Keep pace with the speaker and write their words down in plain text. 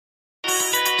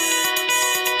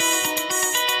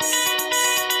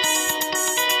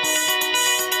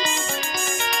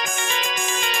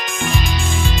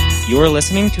You are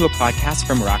listening to a podcast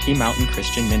from Rocky Mountain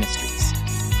Christian Ministries.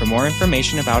 For more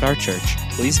information about our church,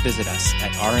 please visit us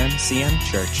at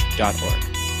rmcmchurch.org.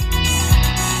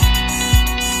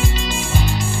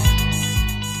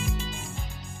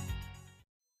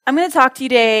 I'm going to talk to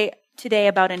you today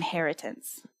about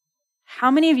inheritance.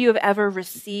 How many of you have ever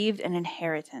received an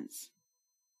inheritance?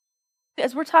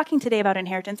 As we're talking today about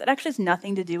inheritance, it actually has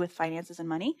nothing to do with finances and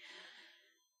money.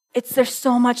 There's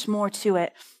so much more to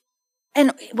it.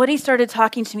 And what he started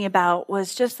talking to me about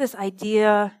was just this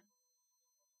idea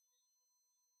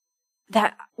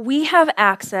that we have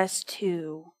access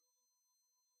to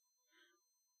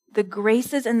the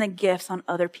graces and the gifts on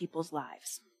other people's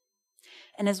lives.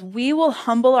 And as we will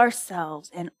humble ourselves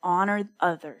and honor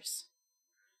others,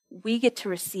 we get to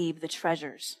receive the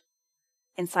treasures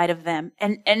inside of them.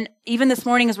 And even this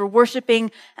morning as we're worshiping,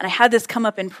 and I had this come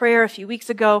up in prayer a few weeks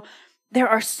ago, there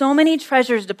are so many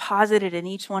treasures deposited in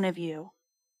each one of you.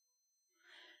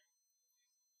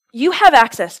 You have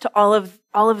access to all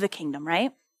of the kingdom,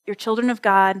 right? You're children of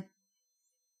God,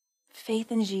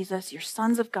 faith in Jesus, you're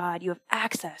sons of God. You have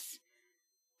access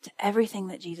to everything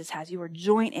that Jesus has. You are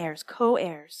joint heirs,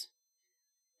 co-heirs.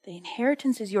 The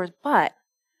inheritance is yours, but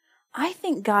I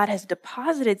think God has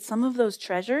deposited some of those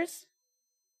treasures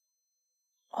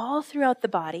all throughout the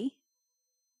body.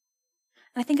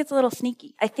 And I think it's a little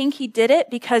sneaky. I think he did it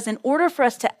because in order for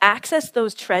us to access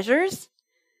those treasures,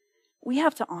 we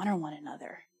have to honor one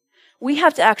another. We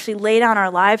have to actually lay down our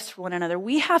lives for one another.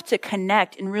 We have to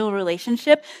connect in real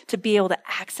relationship to be able to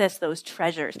access those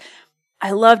treasures.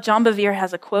 I love John Bevere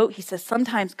has a quote. He says,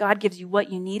 sometimes God gives you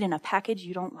what you need in a package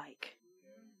you don't like.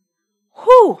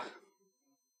 Whew!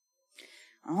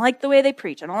 I don't like the way they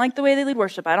preach. I don't like the way they lead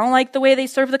worship. I don't like the way they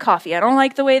serve the coffee. I don't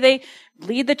like the way they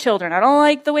lead the children. I don't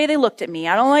like the way they looked at me.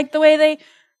 I don't like the way they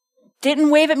didn't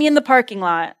wave at me in the parking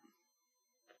lot.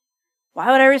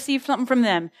 Why would I receive something from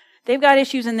them? They've got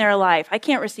issues in their life. I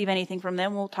can't receive anything from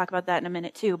them. We'll talk about that in a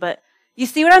minute too. But you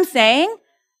see what I'm saying?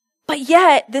 But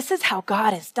yet, this is how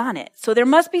God has done it. So there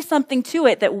must be something to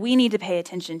it that we need to pay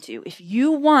attention to. If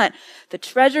you want the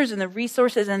treasures and the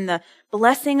resources and the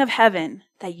blessing of heaven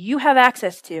that you have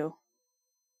access to,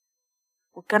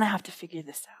 we're going to have to figure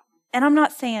this out. And I'm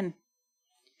not saying,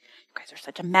 you guys are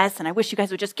such a mess and I wish you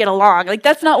guys would just get along.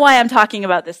 That's not why I'm talking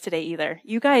about this today either.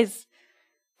 You guys,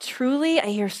 truly, I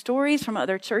hear stories from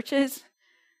other churches.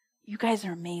 You guys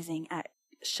are amazing at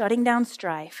shutting down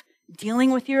strife,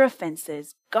 dealing with your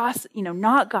offenses, gossip,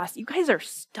 not gossip. You guys are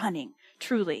stunning,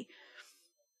 truly.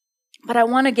 But I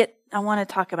want to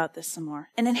talk about this some more.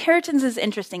 And inheritance is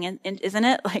interesting, isn't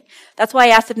it? That's why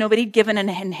I asked if nobody'd given an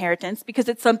inheritance, because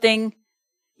it's something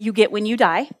you get when you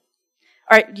die.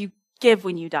 Or you give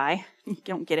when you die. You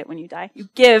don't get it when you die. You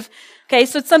give. Okay,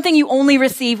 so it's something you only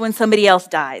receive when somebody else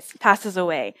dies, passes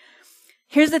away.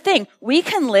 Here's the thing. We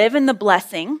can live in the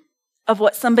blessing of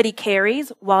what somebody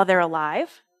carries while they're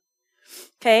alive.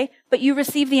 Okay, but you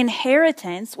receive the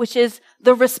inheritance, which is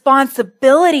the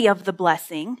responsibility of the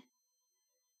blessing.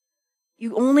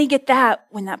 You only get that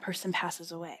when that person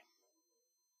passes away.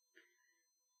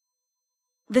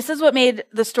 This is what made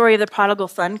the story of the prodigal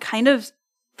son kind of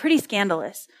pretty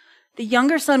scandalous. The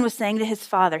younger son was saying to his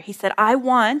father, he said, I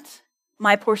want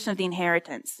my portion of the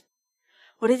inheritance.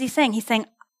 What is he saying? He's saying,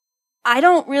 I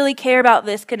don't really care about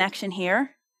this connection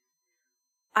here.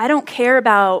 I don't care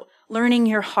about learning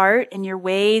your heart and your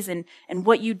ways and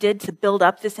what you did to build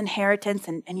up this inheritance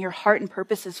and your heart and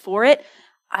purposes for it.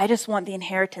 I just want the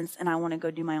inheritance and I want to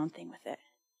go do my own thing with it.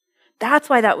 That's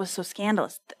why that was so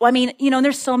scandalous. I mean,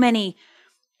 there's so many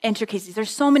intricacies.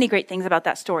 There's so many great things about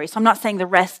that story. So I'm not saying the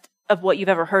rest of what you've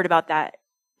ever heard about that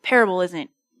parable isn't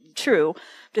true.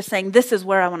 I'm just saying this is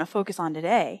where I want to focus on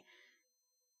today.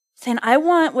 Saying, I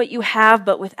want what you have,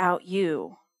 but without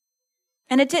you.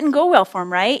 And it didn't go well for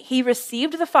him, right? He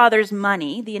received the father's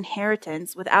money, the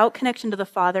inheritance, without connection to the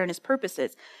father and his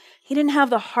purposes. He didn't have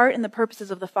the heart and the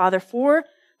purposes of the father for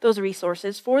those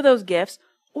resources, for those gifts,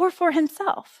 or for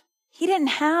himself. He didn't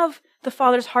have the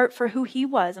father's heart for who he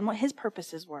was and what his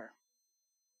purposes were.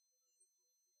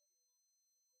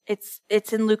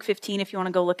 It's in Luke 15 if you want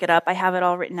to go look it up. I have it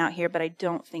all written out here, but I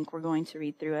don't think we're going to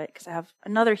read through it because I have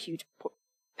another huge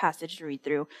passage to read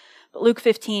through. But Luke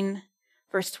 15,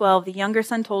 verse 12, the younger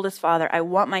son told his father, I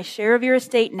want my share of your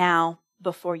estate now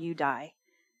before you die.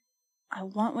 I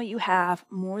want what you have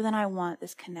more than I want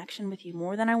this connection with you,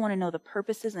 more than I want to know the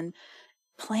purposes and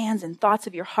plans and thoughts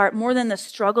of your heart, more than the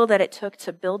struggle that it took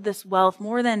to build this wealth,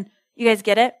 more than, you guys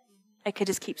get it? I could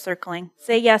just keep circling.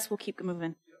 Say yes, we'll keep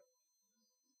moving.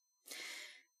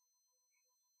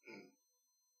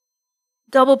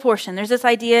 Double portion. There's this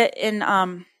idea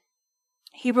in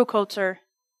Hebrew culture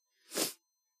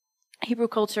Hebrew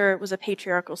culture was a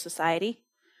patriarchal society.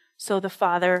 So the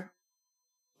father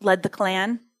led the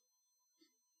clan.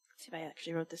 Let's see if I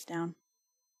actually wrote this down.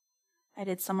 I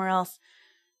did somewhere else.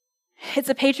 It's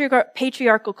a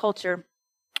patriarchal culture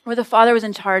where the father was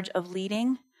in charge of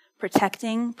leading,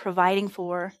 protecting, providing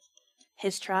for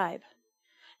his tribe.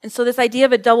 And so this idea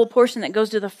of a double portion that goes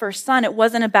to the first son, it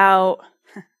wasn't about,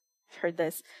 I've heard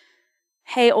this,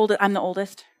 hey, I'm the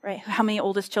oldest, right? How many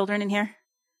oldest children in here?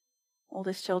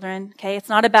 Oldest children, okay? It's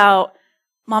not about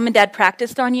mom and dad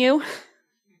practiced on you,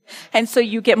 and so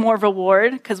you get more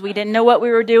reward because we didn't know what we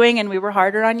were doing and we were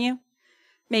harder on you.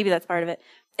 Maybe that's part of it.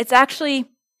 It's actually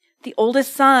the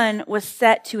oldest son was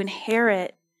set to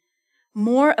inherit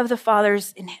more of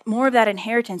that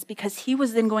inheritance because he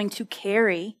was then going to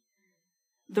carry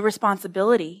the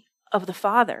responsibility of the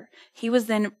father. He was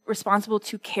then responsible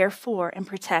to care for and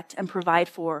protect and provide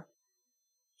for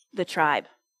the tribe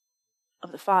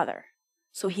of the father.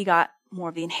 So he got more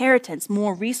of the inheritance,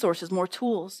 more resources, more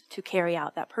tools to carry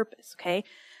out that purpose, okay?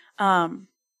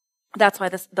 That's why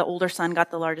the older son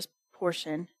got the largest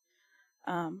portion.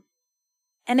 And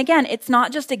again, it's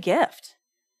not just a gift.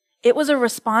 It was a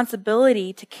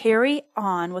responsibility to carry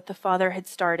on what the father had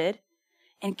started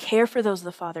and care for those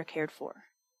the father cared for.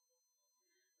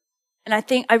 And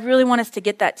I really want us to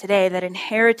get that today, that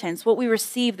inheritance, what we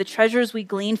receive, the treasures we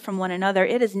glean from one another,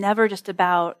 it is never just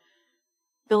about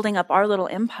building up our little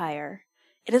empire.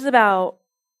 It is about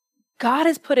God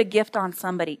has put a gift on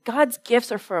somebody. God's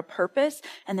gifts are for a purpose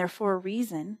and they're for a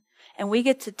reason. And we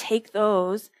get to take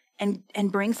those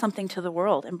and bring something to the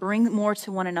world and bring more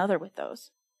to one another with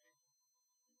those.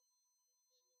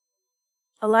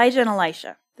 Elijah and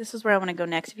Elisha. This is where I want to go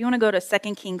next. If you want to go to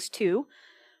 2 Kings 2,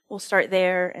 we'll start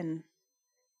there and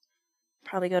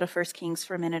probably go to 1 Kings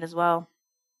for a minute as well.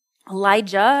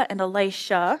 Elijah and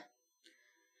Elisha.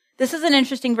 This is an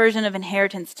interesting version of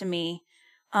inheritance to me.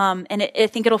 And I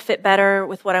think it'll fit better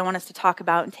with what I want us to talk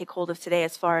about and take hold of today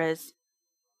as far as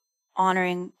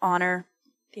honor,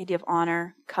 the idea of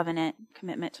honor, covenant,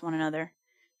 commitment to one another.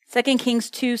 2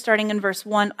 Kings 2, starting in verse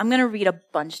 1, I'm going to read a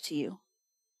bunch to you.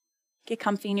 Get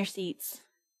comfy in your seats.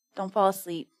 Don't fall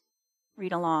asleep.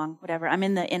 Read along, whatever. I'm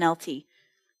in the NLT.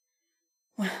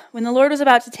 When the Lord was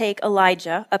about to take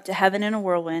Elijah up to heaven in a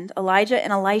whirlwind, Elijah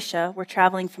and Elisha were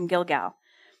traveling from Gilgal.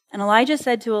 And Elijah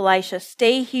said to Elisha,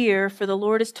 "Stay here, for the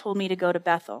Lord has told me to go to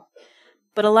Bethel."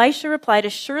 But Elisha replied,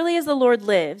 "As surely as the Lord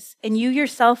lives, and you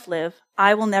yourself live,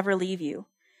 I will never leave you."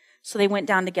 So they went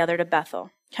down together to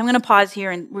Bethel. I'm going to pause here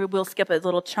and we'll skip a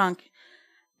little chunk.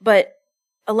 But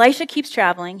Elisha keeps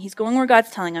traveling. He's going where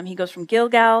God's telling him. He goes from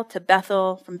Gilgal to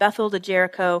Bethel, from Bethel to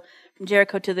Jericho, from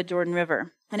Jericho to the Jordan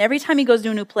River. And every time he goes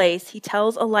to a new place, he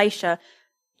tells Elisha,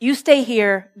 "You stay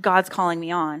here, God's calling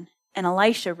me on." And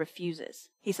Elisha refuses.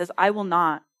 He says, "I will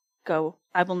not go.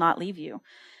 I will not leave you."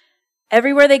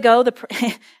 Everywhere they go,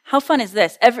 how fun is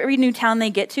this? Every new town they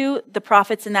get to, the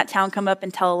prophets in that town come up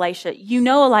and tell Elisha, "You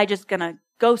know Elijah's going to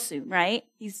go soon, right?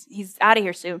 He's out of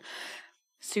here soon."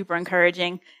 Super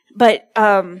encouraging. But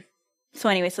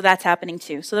so that's happening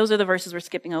too. So those are the verses we're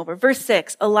skipping over. Verse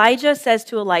 6, Elijah says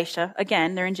to Elisha,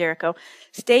 again, they're in Jericho,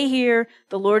 "Stay here.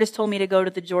 The Lord has told me to go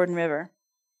to the Jordan River."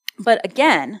 But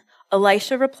again,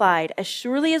 Elisha replied, "As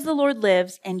surely as the Lord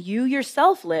lives and you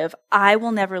yourself live, I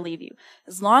will never leave you.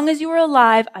 As long as you are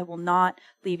alive, I will not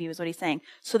leave you," is what he's saying.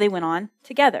 So they went on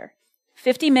together.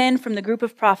 50 men from the group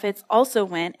of prophets also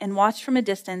went and watched from a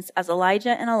distance as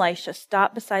Elijah and Elisha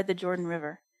stopped beside the Jordan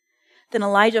River. Then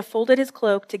Elijah folded his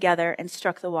cloak together and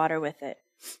struck the water with it.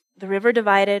 The river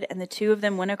divided, and the two of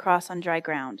them went across on dry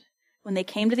ground. When they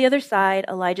came to the other side,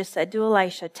 Elijah said to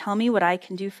Elisha, "Tell me what I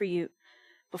can do for you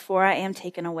before I am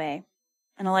taken away."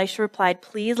 And Elisha replied,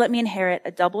 "Please let me inherit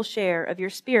a double share of your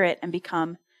spirit and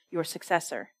become your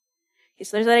successor." Okay,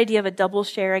 so there's that idea of a double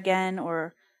share again,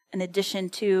 or an addition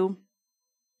to.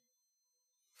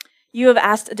 "You have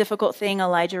asked a difficult thing,"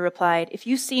 Elijah replied. "If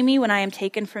you see me when I am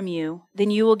taken from you,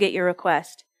 then you will get your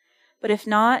request. But if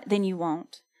not, then you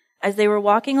won't." As they were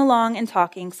walking along and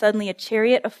talking, suddenly a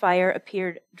chariot of fire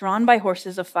appeared, drawn by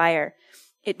horses of fire.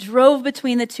 It drove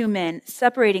between the two men,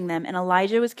 separating them, and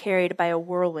Elijah was carried by a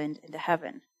whirlwind into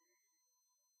heaven.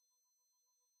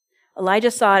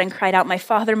 Elijah saw it and cried out, my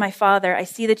father, I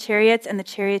see the chariots and the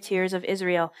charioteers of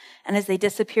Israel." And as they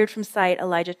disappeared from sight,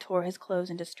 Elijah tore his clothes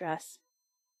in distress.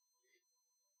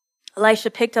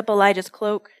 Elisha picked up Elijah's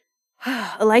cloak,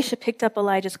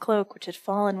 which had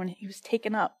fallen when he was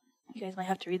taken up. You guys might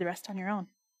have to read the rest on your own.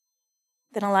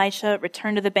 Then Elisha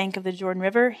returned to the bank of the Jordan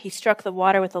River. He struck the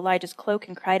water with Elijah's cloak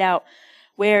and cried out,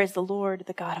 "Where is the Lord,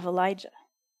 the God of Elijah?"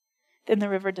 Then the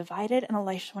river divided and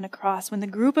Elisha went across. When the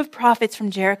group of prophets from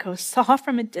Jericho saw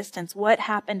from a distance what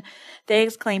happened, they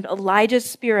exclaimed, Elijah's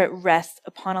spirit rests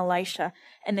upon Elisha.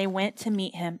 And they went to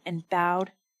meet him and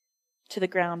bowed to the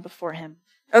ground before him.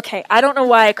 Okay, I don't know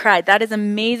why I cried. That is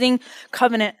amazing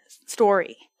covenant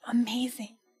story.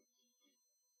 Amazing.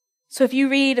 So if you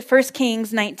read 1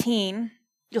 Kings 19,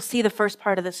 you'll see the first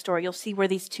part of the story. You'll see where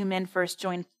these two men first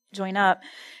join up.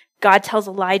 God tells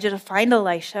Elijah to find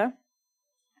Elisha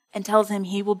and tells him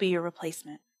he will be your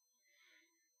replacement.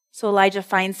 So Elijah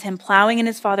finds him plowing in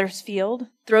his father's field,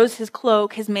 throws his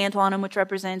cloak, his mantle on him, which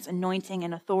represents anointing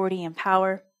and authority and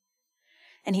power,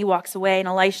 and he walks away. And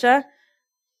Elisha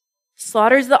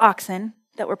slaughters the oxen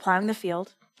that were plowing the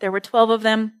field. There were 12 of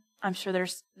them.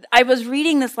 I was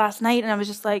reading this last night and I was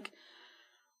just like,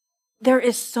 there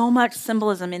is so much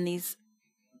symbolism in these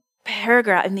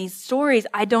paragraphs, in these stories.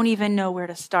 I don't even know where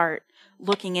to start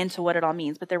looking into what it all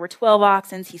means. But there were 12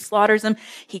 oxen. He slaughters them.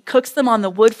 He cooks them on the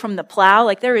wood from the plow.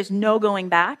 Like there is no going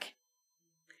back.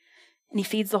 And he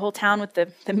feeds the whole town with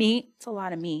the meat. It's a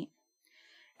lot of meat.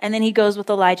 And then he goes with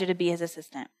Elijah to be his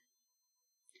assistant.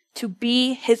 To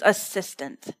be his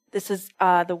assistant. This is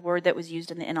the word that was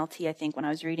used in the NLT, I think, when I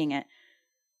was reading it.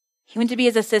 He went to be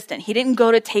his assistant. He didn't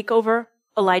go to take over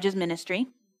Elijah's ministry.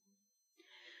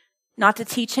 Not to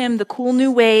teach him the cool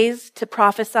new ways to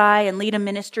prophesy and lead a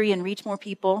ministry and reach more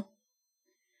people.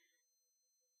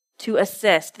 To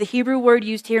assist. The Hebrew word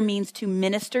used here means to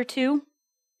minister to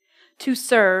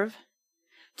serve,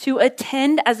 to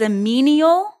attend as a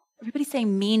menial. Everybody say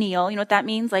menial. You know what that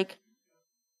means? Like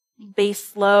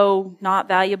base, low, not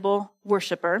valuable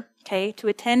worshiper. Okay, to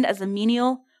attend as a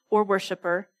menial or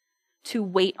worshiper, to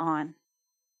wait on.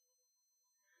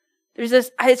 There's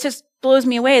this, it just blows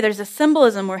me away. There's a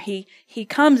symbolism where he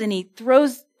comes and he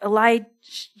throws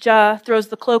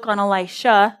the cloak on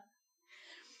Elisha.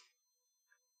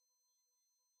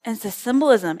 And it's a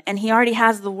symbolism. And he already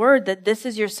has the word that this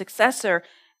is your successor.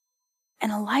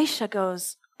 And Elisha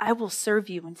goes, I will serve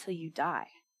you until you die.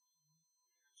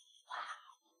 Wow.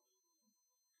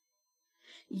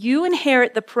 You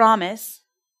inherit the promise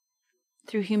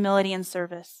through humility and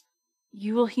service.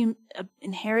 You will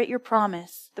inherit your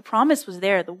promise. The promise was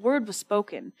there. The word was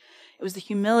spoken. It was the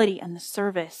humility and the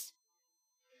service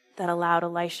that allowed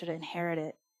Elisha to inherit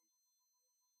it.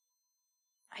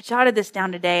 I jotted this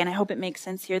down today, and I hope it makes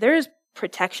sense here. There is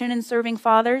protection in serving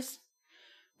fathers.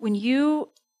 When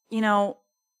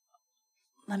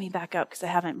let me back up because I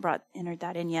haven't entered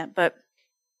that in yet, but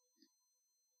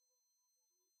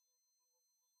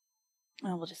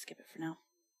we'll just skip it for now.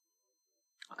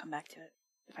 I'll come back to it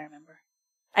if I remember.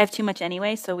 I have too much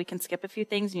anyway, so we can skip a few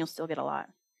things and you'll still get a lot.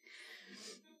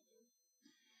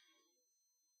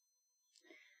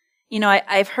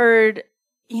 I've heard,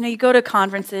 you go to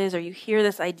conferences or you hear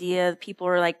this idea, people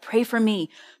are like, pray for me.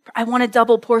 I want a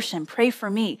double portion. Pray for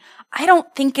me. I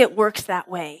don't think it works that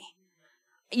way.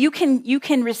 You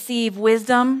can receive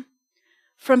wisdom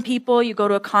from people. You go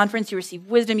to a conference, you receive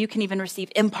wisdom. You can even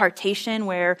receive impartation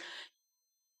where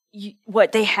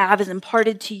what they have is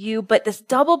imparted to you. But this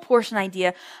double portion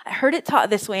idea, I heard it taught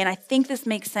this way, and I think this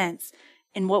makes sense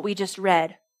in what we just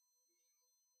read.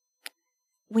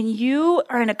 When you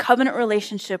are in a covenant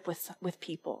relationship with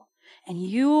people, and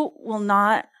you will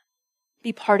not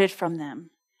be parted from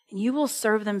them, and you will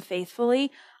serve them faithfully,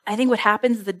 I think what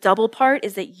happens, the double part,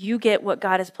 is that you get what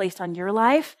God has placed on your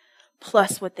life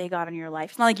plus what they got on your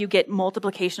life. It's not like you get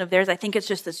multiplication of theirs. I think it's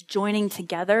just this joining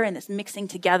together and this mixing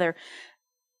together.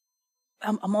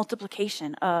 A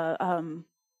multiplication, you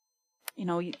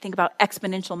think about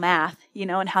exponential math,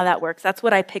 and how that works. That's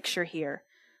what I picture here,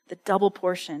 the double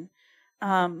portion.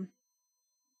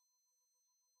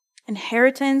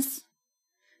 Inheritance,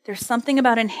 there's something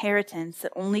about inheritance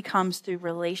that only comes through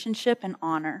relationship and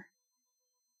honor.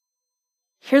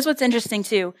 Here's what's interesting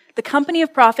too. The company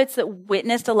of prophets that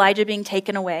witnessed Elijah being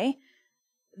taken away,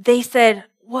 they said,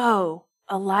 whoa,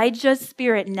 Elijah's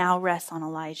spirit now rests on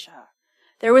Elisha.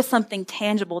 There was something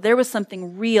tangible. There was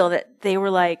something real that they were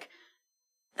like,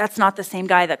 that's not the same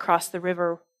guy that crossed the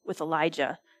river with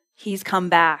Elijah. He's come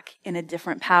back in a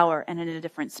different power and in a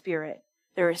different spirit.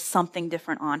 There is something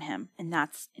different on him, and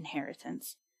that's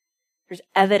inheritance. There's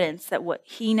evidence that what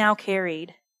he now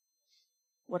carried,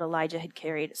 what Elijah had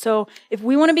carried. So if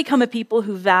we want to become a people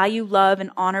who value, love,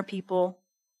 and honor people,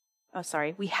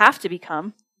 we have to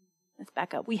become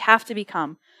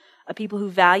a people who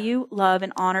value, love,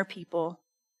 and honor people,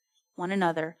 one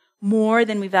another, more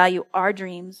than we value our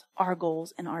dreams, our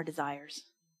goals, and our desires.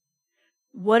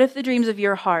 What if the dreams of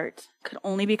your heart could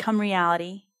only become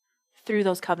reality through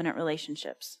those covenant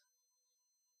relationships?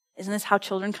 Isn't this how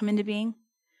children come into being?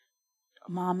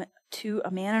 a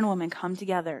man and a woman come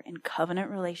together in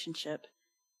covenant relationship,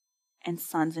 and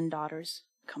sons and daughters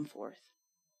come forth.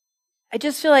 I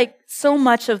just feel like so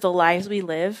much of the lives we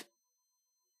live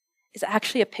is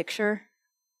actually a picture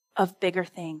of bigger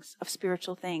things, of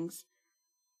spiritual things.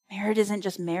 Marriage isn't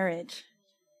just marriage.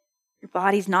 Your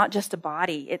body's not just a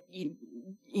body.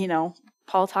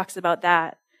 Paul talks about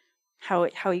that.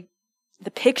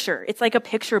 The picture, it's like a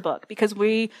picture book, because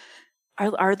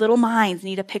our little minds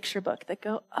need a picture book that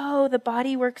go, oh, the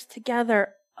body works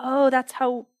together. Oh, that's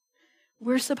how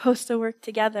we're supposed to work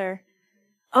together.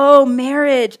 Oh,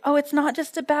 marriage. Oh, it's not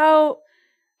just about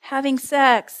having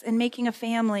sex and making a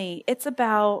family. It's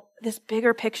about this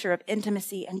bigger picture of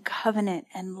intimacy and covenant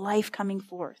and life coming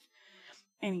forth.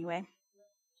 Anyway,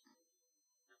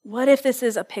 what if this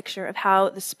is a picture of how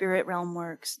the spirit realm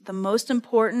works? The most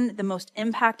important, the most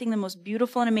impacting, the most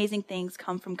beautiful and amazing things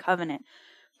come from covenant,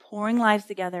 pouring lives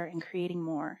together and creating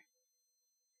more.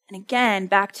 And again,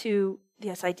 back to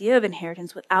this idea of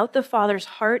inheritance, without the Father's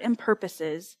heart and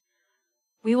purposes,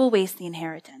 we will waste the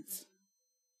inheritance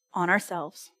on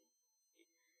ourselves.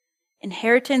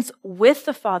 Inheritance with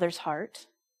the Father's heart,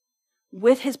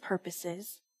 with his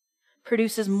purposes,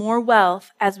 produces more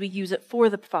wealth as we use it for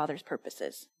the Father's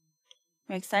purposes.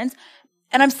 Make sense?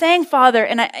 And I'm saying father,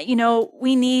 and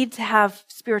we need to have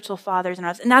spiritual fathers in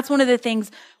us. And that's one of the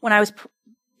things when I was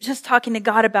just talking to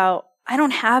God about, I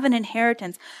don't have an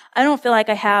inheritance. I don't feel like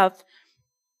I have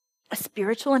a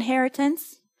spiritual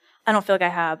inheritance. I don't feel like I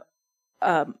have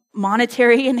a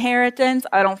monetary inheritance.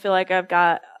 I don't feel like I've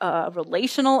got a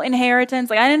relational inheritance.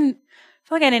 I didn't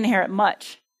feel like I didn't inherit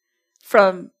much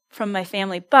from my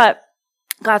family. But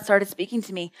God started speaking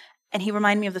to me, and he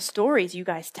reminded me of the stories you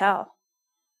guys tell.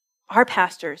 Our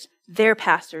pastors, their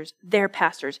pastors, their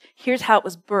pastors. Here's how it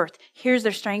was birthed. Here's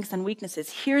their strengths and weaknesses.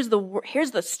 Here's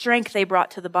the strength they brought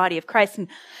to the body of Christ. And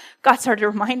God started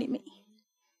reminding me,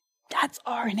 that's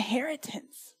our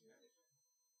inheritance.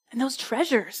 And those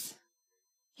treasures,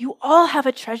 you all have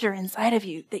a treasure inside of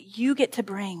you that you get to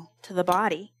bring to the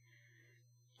body.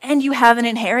 And you have an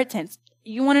inheritance.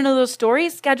 You want to know those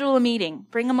stories? Schedule a meeting.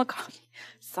 Bring them a coffee.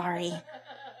 Sorry.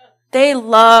 They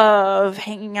love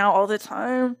hanging out all the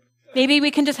time. Maybe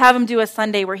we can just have him do a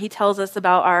Sunday where he tells us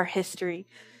about our history.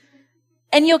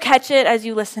 And you'll catch it as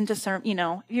you listen to sermon.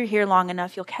 If you're here long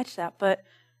enough, you'll catch that. But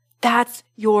that's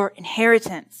your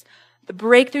inheritance. The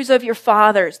breakthroughs of your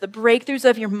fathers, the breakthroughs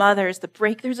of your mothers, the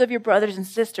breakthroughs of your brothers and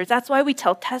sisters. That's why we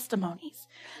tell testimonies.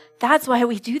 That's why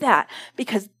we do that.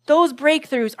 Because those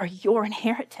breakthroughs are your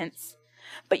inheritance.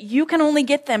 But you can only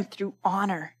get them through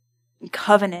honor and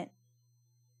covenant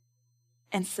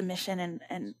and submission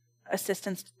and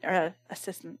assistance to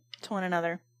one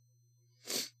another.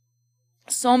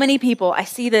 So many people, I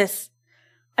see this.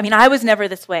 I was never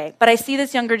this way, but I see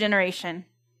this younger generation.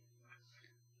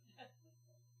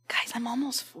 Guys, I'm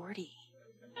almost 40.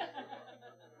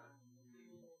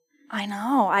 I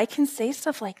know, I can say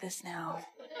stuff like this now.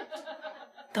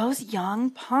 Those young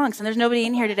punks, and there's nobody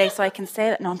in here today, so I can say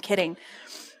that. No, I'm kidding.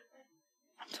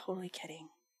 I'm totally kidding.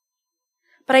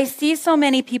 But I see so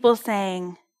many people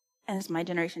saying, and this is my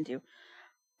generation too,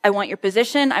 I want your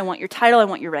position, I want your title, I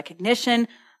want your recognition,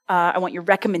 I want your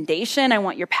recommendation, I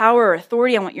want your power or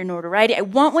authority, I want your notoriety, I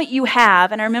want what you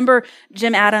have. And I remember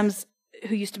Jim Adams,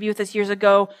 who used to be with us years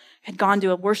ago, had gone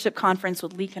to a worship conference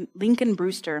with Lincoln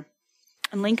Brewster.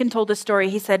 And Lincoln told this story.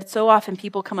 He said, so often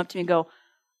people come up to me and go,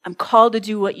 I'm called to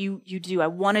do what you do. I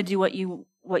want to do what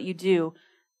you do.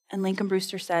 And Lincoln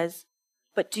Brewster says,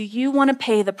 but do you want to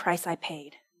pay the price I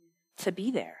paid to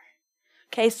be there?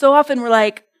 Okay, so often we're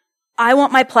like, I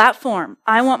want my platform.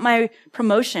 I want my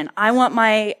promotion. I want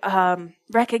my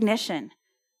recognition.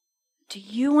 Do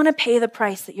you want to pay the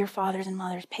price that your fathers and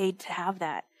mothers paid to have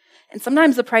that? And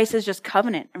sometimes the price is just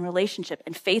covenant and relationship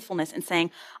and faithfulness and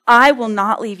saying, I will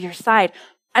not leave your side.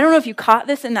 I don't know if you caught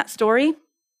this in that story.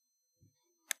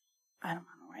 I don't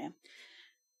know where I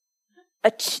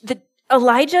am.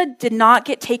 Elijah did not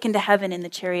get taken to heaven in the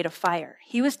chariot of fire.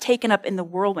 He was taken up in the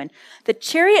whirlwind. The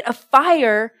chariot of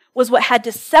fire was what had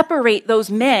to separate those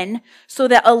men so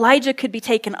that Elijah could be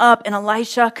taken up and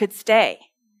Elisha could stay.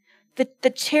 The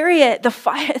chariot, the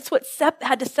fire, it's what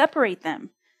had to separate them.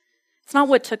 It's not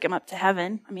what took him up to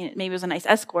heaven. Maybe it was a nice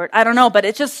escort. I don't know, but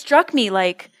it just struck me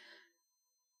like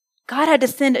God had to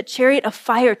send a chariot of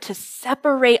fire to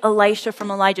separate Elisha from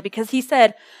Elijah because he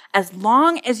said, as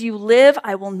long as you live,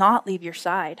 I will not leave your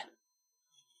side.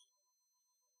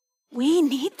 We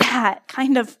need that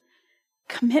kind of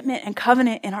commitment and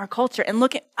covenant in our culture. And we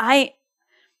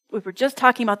were just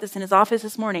talking about this in his office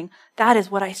this morning. That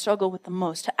is what I struggle with the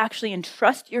most, to actually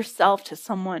entrust yourself to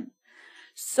someone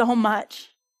so much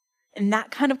in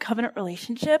that kind of covenant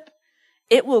relationship,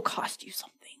 it will cost you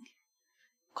something. It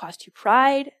will cost you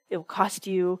pride. It will cost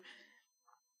you,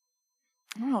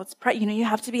 I don't know, it's pride. You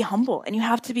have to be humble and you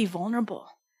have to be vulnerable.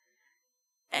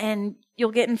 And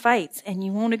you'll get in fights and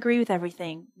you won't agree with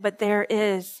everything. But there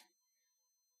is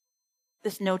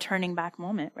this no turning back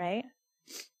moment, right?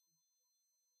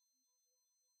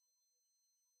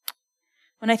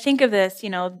 When I think of this,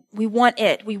 we want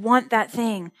it. We want that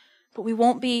thing. But we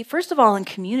won't be, first of all, in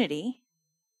community.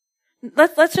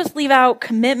 Let's just leave out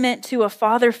commitment to a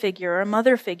father figure or a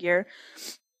mother figure.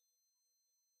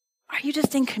 Are you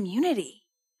just in community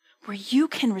where you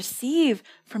can receive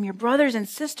from your brothers and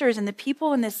sisters and the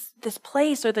people in this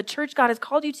place or the church God has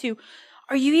called you to?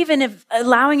 Are you even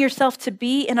allowing yourself to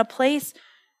be in a place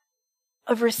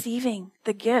of receiving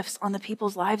the gifts on the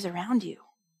people's lives around you?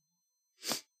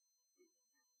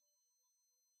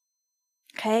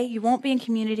 Okay, you won't be in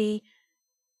community.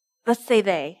 Let's say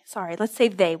they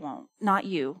won't, not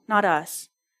you, not us.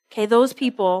 Okay, those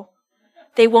people,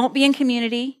 they won't be in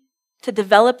community to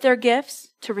develop their gifts,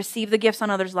 to receive the gifts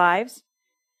on others' lives.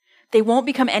 They won't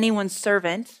become anyone's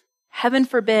servant. Heaven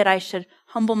forbid I should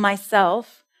humble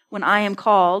myself when I am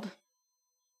called.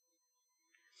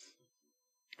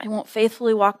 I won't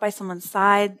faithfully walk by someone's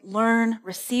side, learn,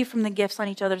 receive from the gifts on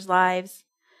each other's lives.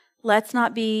 Let's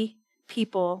not be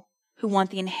people who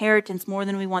want the inheritance more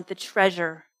than we want the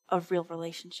treasure of real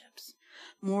relationships,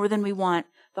 more than we want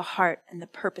the heart and the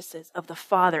purposes of the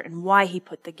Father and why he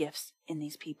put the gifts in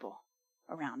these people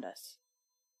around us.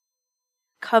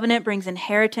 Covenant brings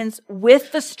inheritance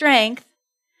with the strength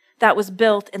that was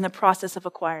built in the process of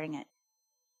acquiring it.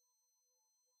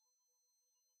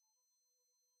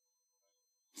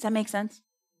 Does that make sense?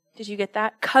 Did you get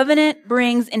that? Covenant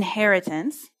brings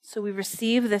inheritance. So we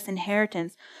receive this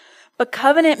inheritance. But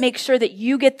covenant makes sure that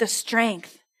you get the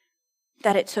strength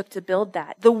that it took to build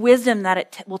that, the wisdom that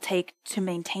it will take to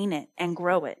maintain it and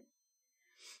grow it.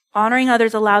 Honoring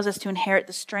others allows us to inherit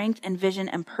the strength and vision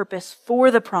and purpose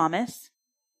for the promise,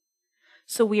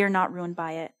 so we are not ruined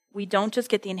by it. We don't just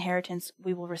get the inheritance,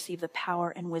 we will receive the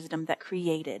power and wisdom that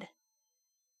created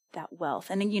that wealth.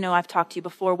 And I've talked to you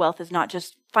before, wealth is not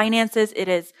just finances, it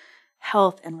is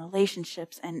health and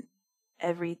relationships and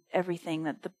everything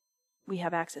that we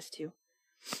have access to.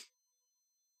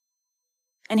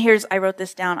 And I wrote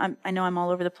this down. I know I'm all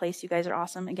over the place. You guys are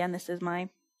awesome. Again, this is my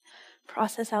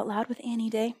process out loud with Annie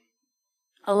Day.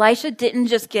 Elisha didn't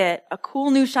just get a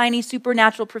cool, new, shiny,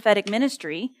 supernatural prophetic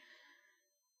ministry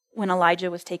when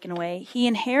Elijah was taken away. He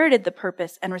inherited the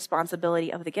purpose and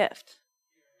responsibility of the gift.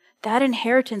 That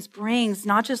inheritance brings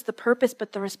not just the purpose,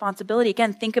 but the responsibility.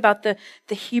 Again, think about the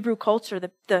Hebrew culture,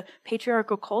 the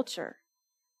patriarchal culture.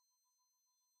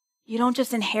 You don't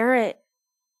just inherit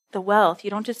the wealth. You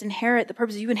don't just inherit the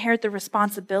purpose. You inherit the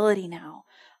responsibility now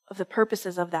of the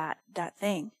purposes of that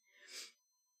thing.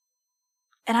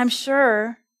 And I'm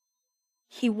sure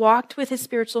he walked with his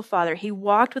spiritual father. He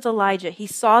walked with Elijah. He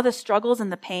saw the struggles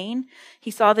and the pain. He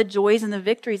saw the joys and the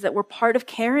victories that were part of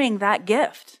carrying that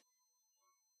gift,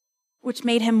 which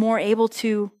made him more able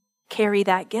to carry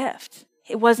that gift.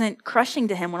 It wasn't crushing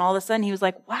to him when all of a sudden he was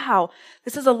like, wow,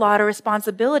 this is a lot of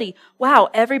responsibility. Wow,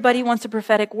 everybody wants a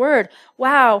prophetic word.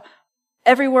 Wow,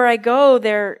 everywhere I go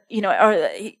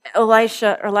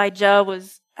Elijah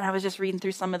was, and I was just reading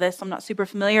through some of this, I'm not super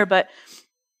familiar, but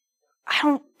I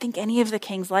don't think any of the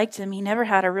kings liked him. He never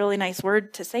had a really nice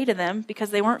word to say to them because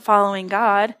they weren't following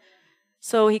God.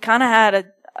 So he kind of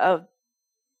had I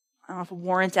don't know if a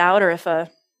warrant out or if a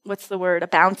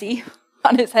bounty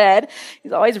on his head.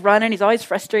 He's always running. He's always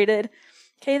frustrated.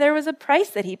 Okay, there was a price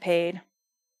that he paid.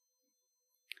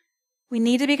 We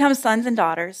need to become sons and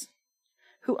daughters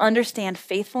who understand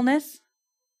faithfulness,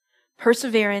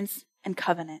 perseverance, and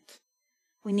covenant.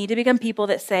 We need to become people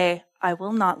that say, I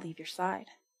will not leave your side.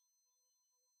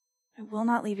 I will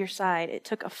not leave your side. It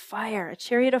took a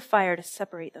chariot of fire to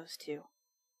separate those two.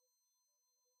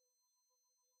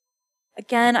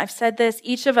 Again, I've said this,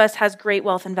 each of us has great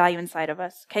wealth and value inside of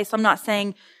us. Okay, so I'm not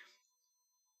saying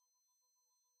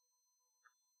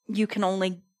you can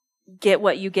only get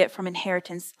what you get from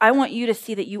inheritance. I want you to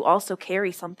see that you also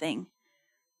carry something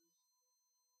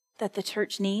that the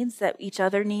church needs, that each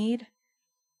other need,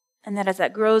 and that as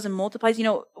that grows and multiplies,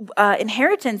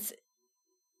 inheritance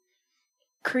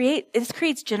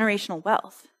creates generational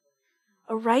wealth.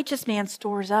 A righteous man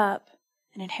stores up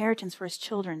an inheritance for his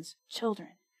children's children.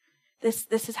 This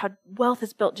is how wealth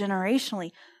is built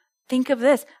generationally. Think of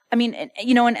this. I mean,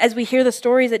 and as we hear the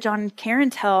stories that John and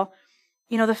Karen tell,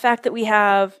 the fact that we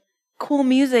have cool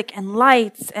music and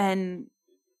lights and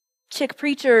chick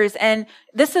preachers, and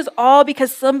this is all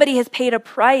because somebody has paid a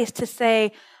price to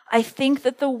say, I think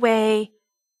that the way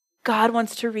God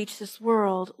wants to reach this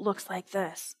world looks like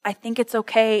this. I think it's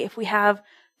okay if we have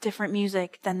different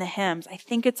music than the hymns. I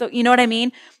think it's, you know what I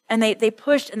mean? And they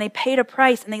pushed and they paid a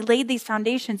price and they laid these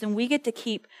foundations, and we get to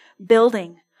keep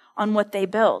building on what they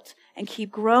built and keep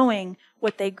growing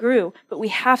what they grew. But we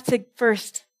have to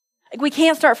first, we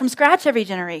can't start from scratch every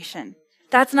generation.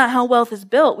 That's not how wealth is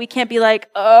built. We can't be like,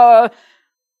 I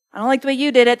don't like the way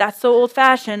you did it. That's so old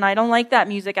fashioned. I don't like that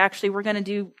music. Actually, we're going to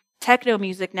do techno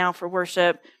music now for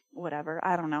worship. Whatever.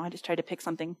 I don't know. I just tried to pick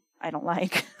something I don't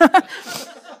like.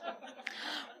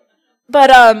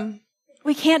 But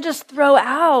we can't just throw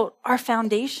out our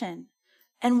foundation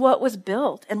and what was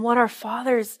built and what our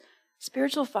fathers,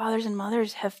 spiritual fathers and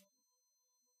mothers, have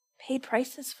paid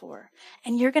prices for.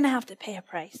 And you're going to have to pay a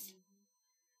price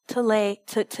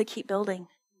to keep building.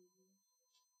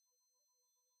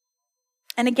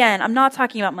 And again, I'm not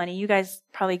talking about money. You guys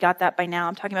probably got that by now.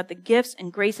 I'm talking about the gifts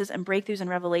and graces and breakthroughs and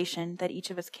revelation that each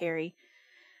of us carry.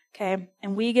 Okay?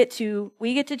 And we get to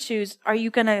choose, are you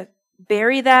going to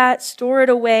bury that, store it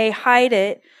away, hide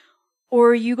it, or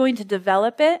are you going to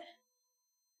develop it?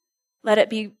 Let it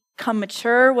become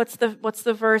mature. What's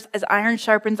the verse? As iron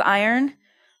sharpens iron.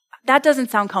 That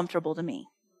doesn't sound comfortable to me.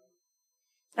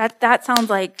 That sounds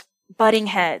like butting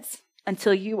heads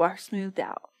until you are smoothed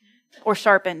out or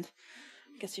sharpened.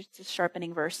 I guess it's a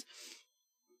sharpening verse.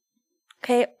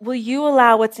 Okay, will you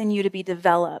allow what's in you to be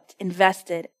developed,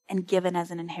 invested, and given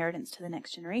as an inheritance to the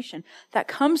next generation? That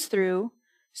comes through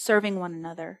serving one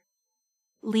another,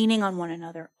 leaning on one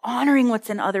another, honoring what's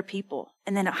in other people,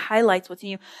 and then it highlights what's in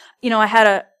you. You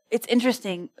know, it's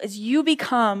interesting, as you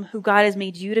become who God has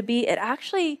made you to be, it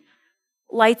actually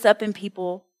lights up in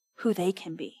people who they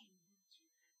can be.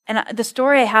 And the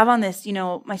story I have on this, you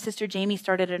know, my sister Jamie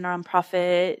started a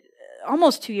nonprofit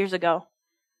almost 2 years ago,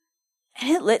 and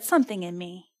it lit something in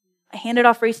me. I handed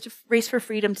off Race for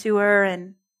Freedom to her,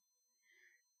 and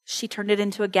she turned it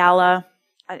into a gala.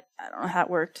 I don't know how it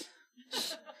worked.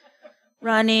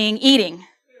 Running, eating.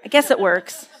 I guess it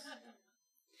works.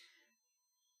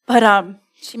 But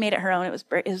she made it her own. It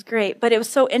was great. But it was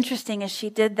so interesting as she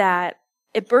did that.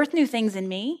 It birthed new things in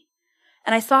me,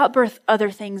 and I saw it birth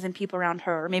other things in people around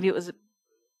her. Or maybe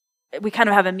we kind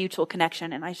of have a mutual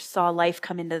connection, and I just saw life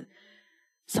come into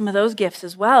some of those gifts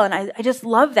as well. And I just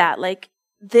love that. Like,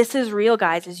 this is real,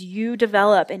 guys. As you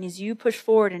develop and as you push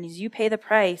forward and as you pay the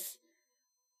price,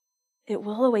 it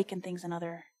will awaken things in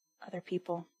other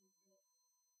people.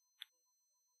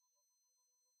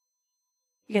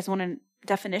 You guys want a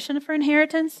definition for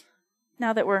inheritance?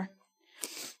 Now that we're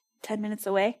 10 minutes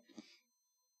away.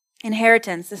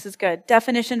 Inheritance, this is good.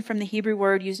 Definition from the Hebrew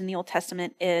word used in the Old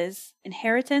Testament is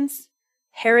inheritance,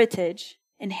 heritage,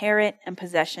 inherit, and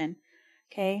possession.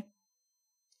 Okay?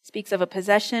 Speaks of a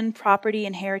possession, property,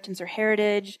 inheritance, or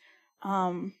heritage,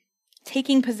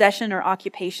 taking possession or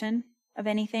occupation of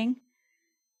anything.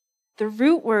 The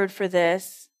root word for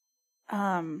this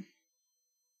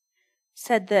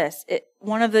said this.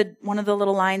 One of the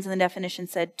little lines in the definition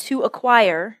said, to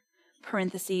acquire,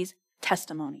 parentheses,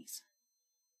 testimonies.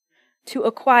 To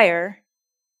acquire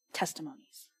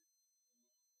testimonies.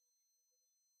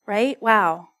 Right?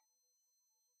 Wow.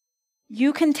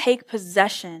 You can take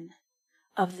possession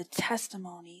of the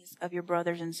testimonies of your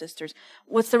brothers and sisters.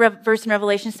 What's the verse in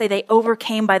Revelation say? They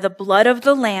overcame by the blood of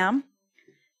the Lamb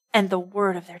and the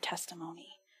word of their testimony.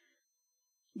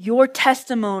 Your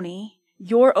testimony,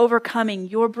 your overcoming,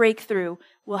 your breakthrough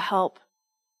will help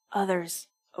others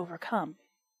overcome.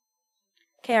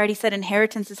 Okay, I already said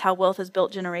inheritance is how wealth is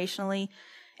built generationally.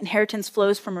 Inheritance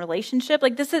flows from relationship.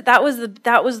 Like that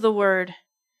was the word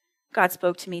God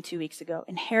spoke to me 2 weeks ago.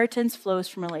 Inheritance flows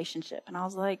from relationship. And I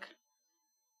was like,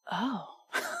 oh.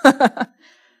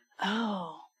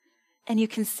 Oh. And you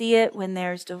can see it when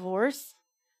there's divorce.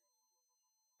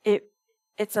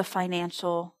 It's a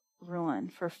financial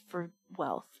ruin for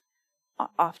wealth.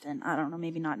 Often. I don't know,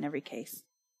 maybe not in every case.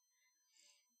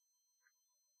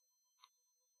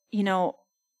 You know,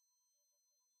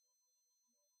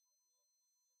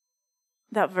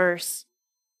 that verse,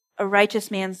 a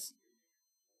righteous man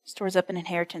stores up an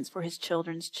inheritance for his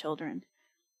children's children.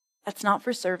 That's not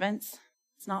for servants.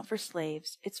 It's not for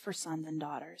slaves. It's for sons and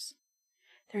daughters.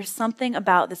 There's something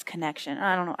about this connection.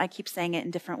 I don't know. I keep saying it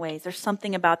in different ways. There's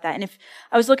something about that. And if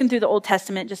I was looking through the Old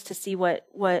Testament just to see what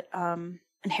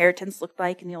inheritance looked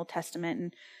like in the Old Testament,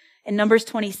 and in Numbers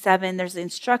 27, there's the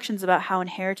instructions about how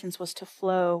inheritance was to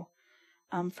flow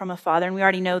from a father. And we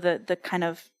already know the kind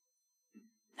of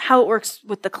how it works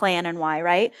with the clan and why,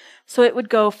 right? So it would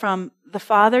go from the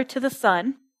father to the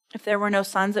son. If there were no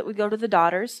sons, it would go to the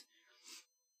daughters.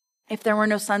 If there were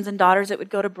no sons and daughters, it would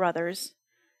go to brothers.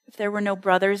 If there were no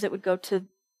brothers, it would go to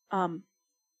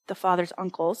the father's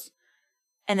uncles.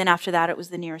 And then after that, it was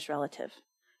the nearest relative.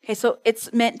 Okay, so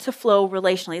it's meant to flow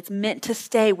relationally. It's meant to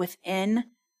stay within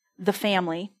the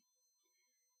family.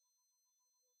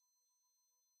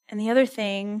 And the other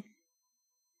thing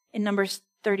in Numbers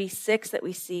 36 that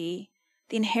we see,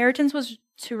 the inheritance was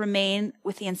to remain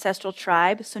with the ancestral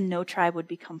tribe, so no tribe would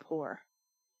become poor.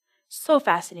 So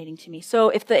fascinating to me. So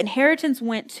if the inheritance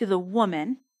went to the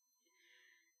woman,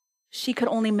 she could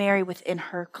only marry within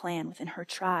her clan, within her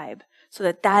tribe, so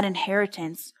that that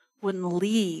inheritance wouldn't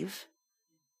leave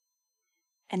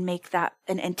and make that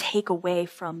and take away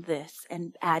from this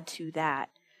and add to that.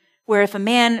 Where if a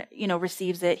man,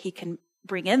 receives it, he can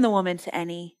bring in the woman to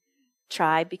any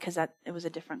tribe because it was a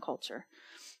different culture.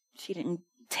 She didn't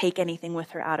take anything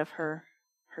with her out of her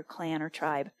clan or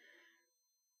tribe.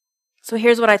 So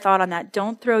here's what I thought on that.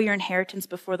 Don't throw your inheritance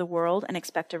before the world and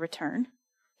expect a return.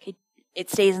 Okay, it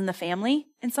stays in the family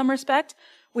in some respect.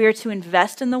 We are to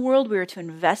invest in the world. We are to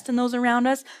invest in those around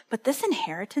us. But this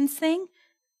inheritance thing,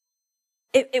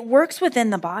 it works within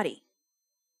the body.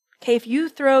 Okay, if you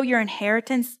throw your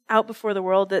inheritance out before the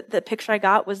world, the picture I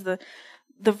got was the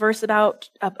verse about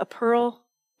a pearl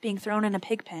being thrown in a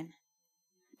pig pen.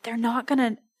 They're not going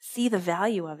to see the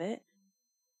value of it.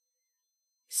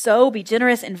 So be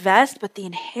generous, invest, but the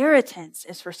inheritance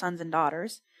is for sons and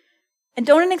daughters. And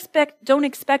don't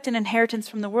expect an inheritance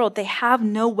from the world. They have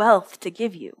no wealth to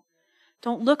give you.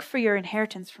 Don't look for your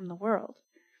inheritance from the world.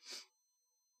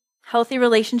 Healthy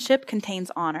relationship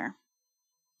contains honor.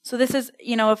 So this is,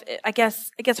 I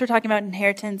guess we're talking about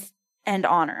inheritance and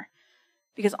honor,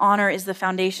 because honor is the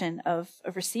foundation of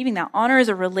receiving that. Honor is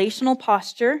a relational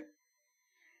posture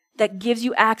that gives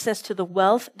you access to the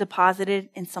wealth deposited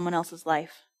in someone else's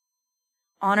life.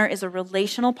 Honor is a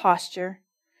relational posture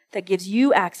that gives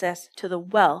you access to the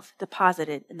wealth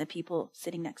deposited in the people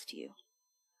sitting next to you.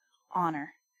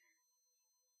 Honor.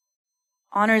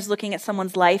 Honor is looking at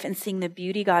someone's life and seeing the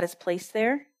beauty God has placed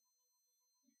there.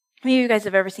 How many of you guys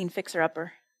have ever seen Fixer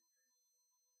Upper?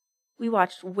 We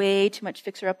watched way too much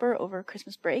Fixer Upper over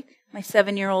Christmas break. My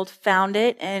 7-year-old found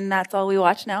it, and that's all we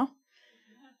watch now.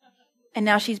 And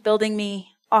now she's building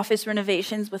me office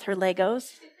renovations with her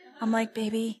Legos. I'm like,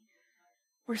 baby,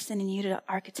 we're sending you to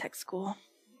architect school.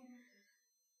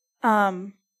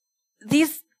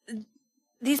 These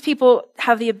people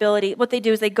have the ability, what they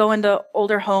do is they go into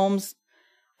older homes.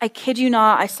 I kid you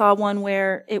not, I saw one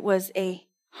where it was a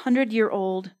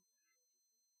 100-year-old.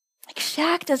 Like,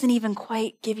 shack doesn't even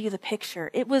quite give you the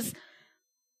picture.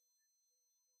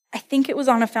 I think it was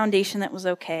on a foundation that was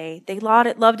okay. They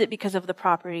loved it because of the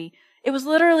property. It was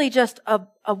literally just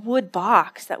a wood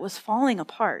box that was falling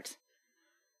apart.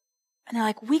 And they're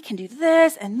like, we can do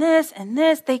this and this and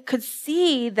this. They could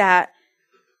see that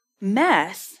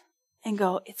mess and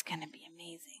go, it's going to be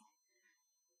amazing.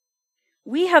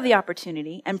 We have the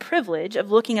opportunity and privilege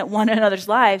of looking at one another's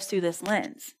lives through this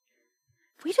lens.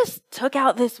 If we just took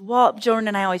out this wall, Jordan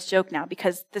and I always joke now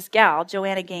because this gal,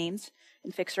 Joanna Gaines,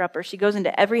 in Fixer Upper, she goes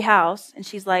into every house and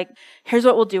she's like, here's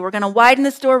what we'll do. We're going to widen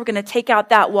this door. We're going to take out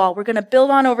that wall. We're going to build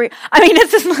on over. I mean,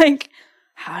 it's just like,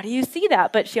 how do you see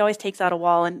that? But she always takes out a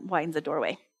wall and widens a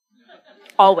doorway.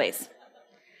 Always.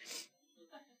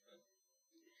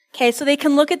 Okay, so they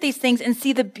can look at these things and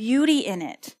see the beauty in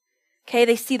it. Okay,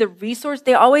 they see the resource.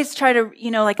 They always try to,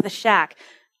 like the shack.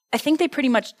 I think they pretty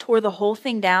much tore the whole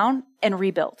thing down and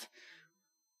rebuilt.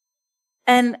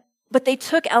 But they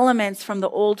took elements from the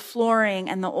old flooring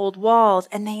and the old walls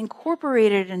and they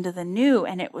incorporated it into the new,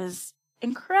 and it was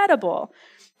incredible.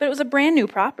 But it was a brand new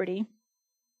property.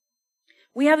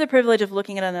 We have the privilege of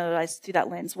looking at another lives through that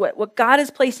lens. What God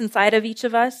has placed inside of each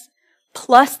of us,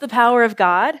 plus the power of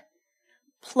God,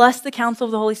 plus the counsel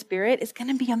of the Holy Spirit, is going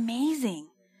to be amazing.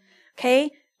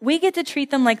 Okay? We get to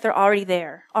treat them like they're already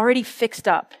there, already fixed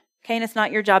up. Okay, and it's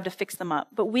not your job to fix them up.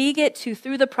 But we get to,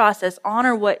 through the process,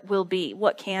 honor what will be,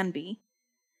 what can be.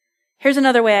 Here's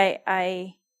another way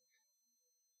I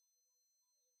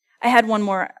had one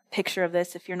more picture of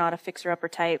this if you're not a fixer-upper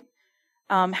type.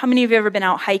 How many of you have ever been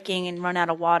out hiking and run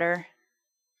out of water?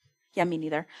 Yeah, me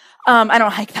neither. I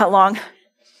don't hike that long.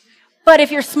 But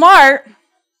if you're smart,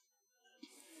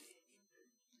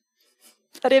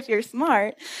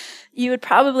 you would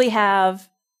probably have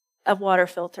a water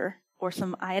filter. Or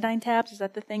some iodine tabs. Is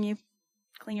that the thing you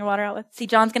clean your water out with? See,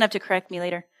 John's going to have to correct me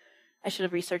later. I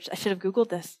should have Googled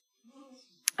this.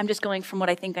 I'm just going from what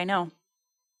I think I know.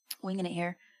 Winging it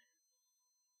here.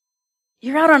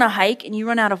 You're out on a hike and you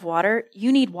run out of water.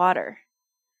 You need water.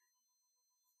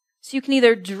 So you can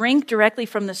either drink directly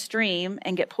from the stream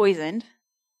and get poisoned,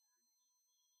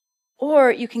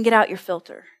 or you can get out your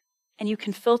filter and you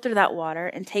can filter that water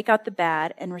and take out the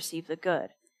bad and receive the good.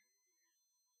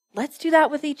 Let's do that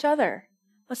with each other.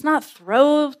 Let's not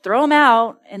throw them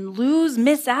out and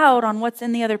miss out on what's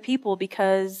in the other people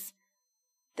because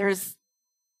they're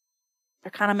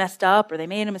kind of messed up or they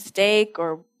made a mistake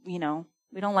or, we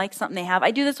don't like something they have.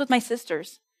 I do this with my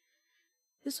sisters.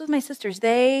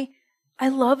 I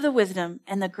love the wisdom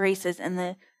and the graces and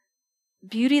the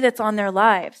beauty that's on their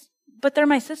lives, but they're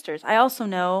my sisters. I also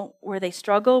know where they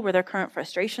struggle, where their current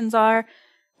frustrations are,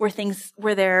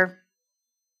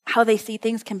 how they see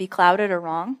things can be clouded or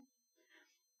wrong.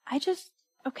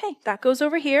 That goes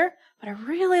over here, but I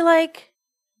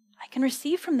can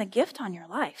receive from the gift on your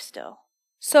life still.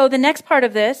 So the next part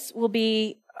of this will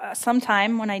be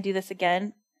sometime when I do this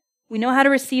again. We know how to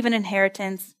receive an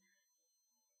inheritance.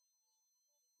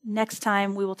 Next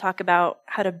time we will talk about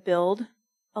how to build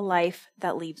a life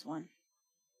that leaves one.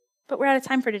 But we're out of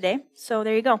time for today, so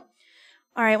there you go.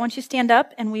 All right, why don't you stand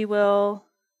up and we will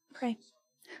pray.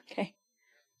 Okay.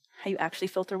 How you actually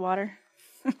filter water.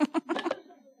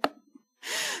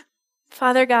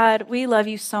 Father God, we love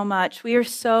you so much. We are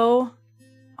so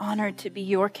honored to be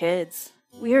your kids.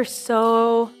 We are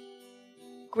so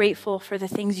grateful for the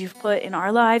things you've put in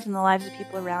our lives and the lives of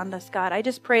people around us, God. I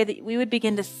just pray that we would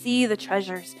begin to see the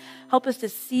treasures. Help us to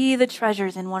see the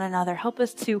treasures in one another. Help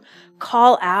us to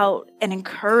call out and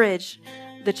encourage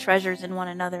the treasures in one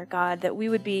another, God, that we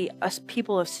would be a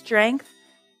people of strength,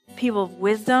 people of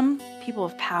wisdom, people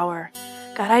of power.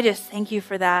 God, I just thank you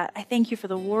for that. I thank you for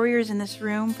the warriors in this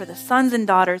room, for the sons and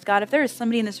daughters. God, if there is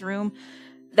somebody in this room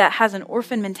that has an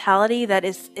orphan mentality that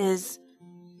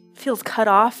feels cut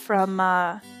off from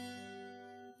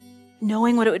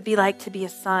knowing what it would be like to be a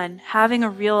son, having a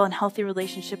real and healthy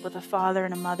relationship with a father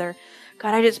and a mother.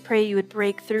 God, I just pray you would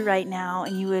break through right now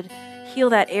and you would heal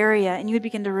that area and you would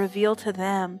begin to reveal to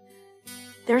them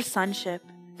their sonship,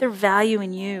 their value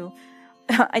in you.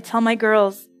 I tell my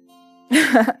girls,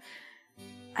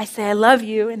 I say, I love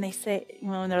you. And they say,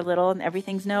 when they're little and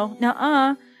everything's no.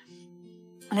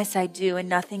 And I say, I do, and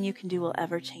nothing you can do will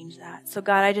ever change that. So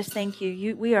God, I just thank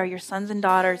you. We are your sons and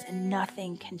daughters, and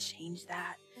nothing can change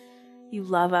that. You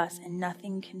love us, and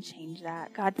nothing can change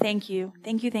that. God, thank you.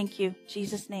 Thank you, thank you. In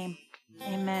Jesus' name,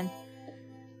 amen.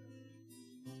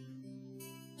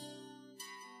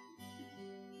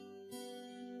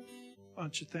 Why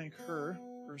don't you thank her,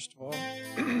 first of all.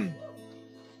 Thank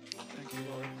you,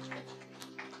 Lord.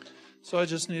 So I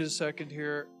just need a second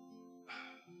here.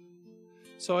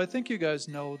 So I think you guys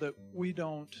know that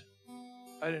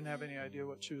I didn't have any idea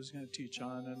what she was going to teach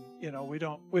on. And, we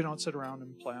don't sit around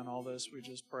and plan all this. We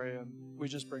just pray and we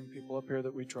just bring people up here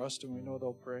that we trust and we know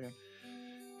they'll pray.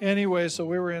 Anyway, so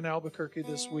we were in Albuquerque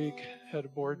this week, had a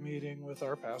board meeting with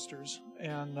our pastors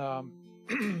and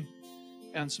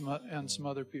and some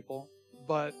other people.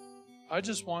 But I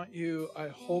just I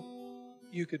hope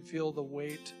you could feel the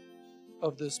weight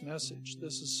of this message.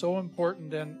 This is so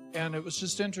important, and it was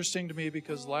just interesting to me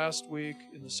because last week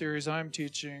in the series I'm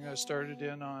teaching, I started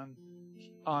in on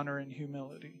honor and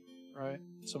humility, right?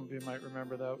 Some of you might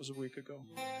remember that was a week ago.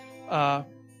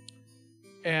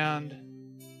 And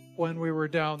when we were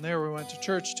down there, we went to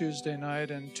church Tuesday night,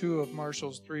 and 2 of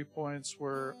Marshall's 3 points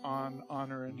were on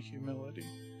honor and humility.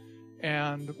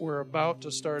 And we're about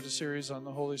to start a series on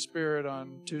the Holy Spirit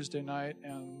on Tuesday night,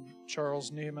 and Charles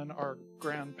Neiman, our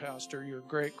grand pastor, your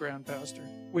great grand pastor,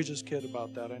 we just kid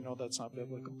about that. I know that's not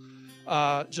biblical.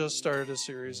 Just started a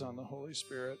series on the Holy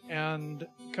Spirit. And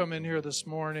come in here this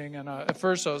morning, and at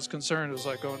first I was concerned. I was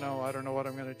like, oh no, I don't know what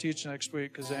I'm going to teach next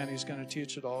week because Annie's going to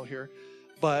teach it all here.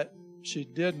 But she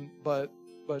didn't, but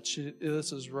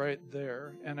this is right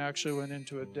there, and actually went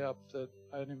into a depth that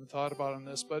I hadn't even thought about on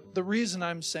this. But the reason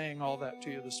I'm saying all that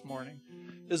to you this morning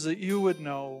is that you would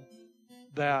know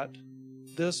that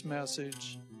this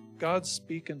message, God's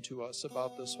speaking to us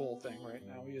about this whole thing right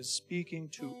now. He is speaking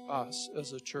to us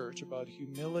as a church about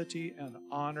humility and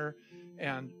honor,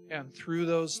 and through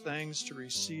those things to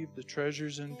receive the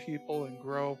treasures in people and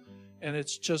grow. And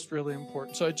it's just really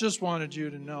important. So I just wanted you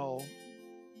to know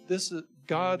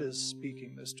God is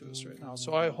speaking this to us right now.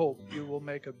 So I hope you will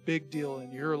make a big deal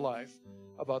in your life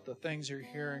about the things you're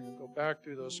hearing and go back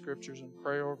through those scriptures and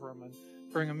pray over them and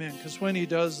bring them in. Because when he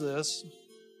does this,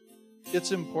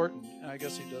 it's important. I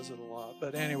guess he does it a lot.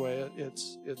 But anyway,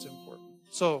 it's important.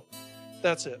 So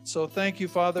that's it. So thank you,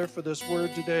 Father, for this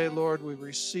word today. Lord, we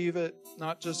receive it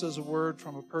not just as a word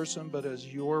from a person, but as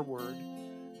your word.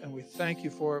 And we thank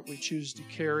you for it. We choose to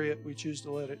carry it. We choose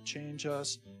to let it change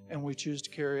us. And we choose to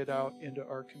carry it out into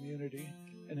our community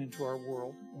and into our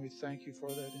world. And we thank you for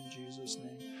that in Jesus'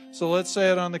 name. So let's say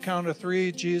it on the count of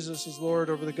 3. Jesus is Lord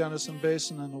over the Gunnison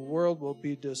Basin, and the world will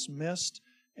be dismissed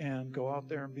and go out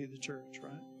there and be the church,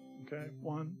 right? Okay,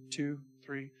 1, 2,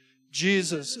 3.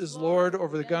 Jesus is Lord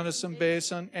over the Gunnison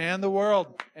Basin and the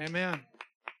world. Amen.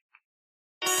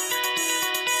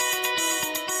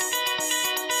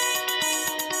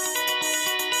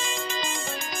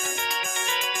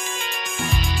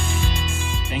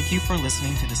 Thank you for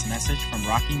listening to this message from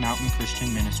Rocky Mountain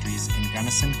Christian Ministries in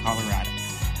Gunnison, Colorado.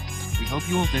 We hope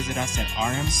you will visit us at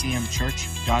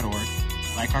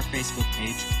rmcmchurch.org, like our Facebook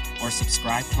page, or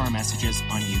subscribe to our messages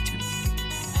on YouTube.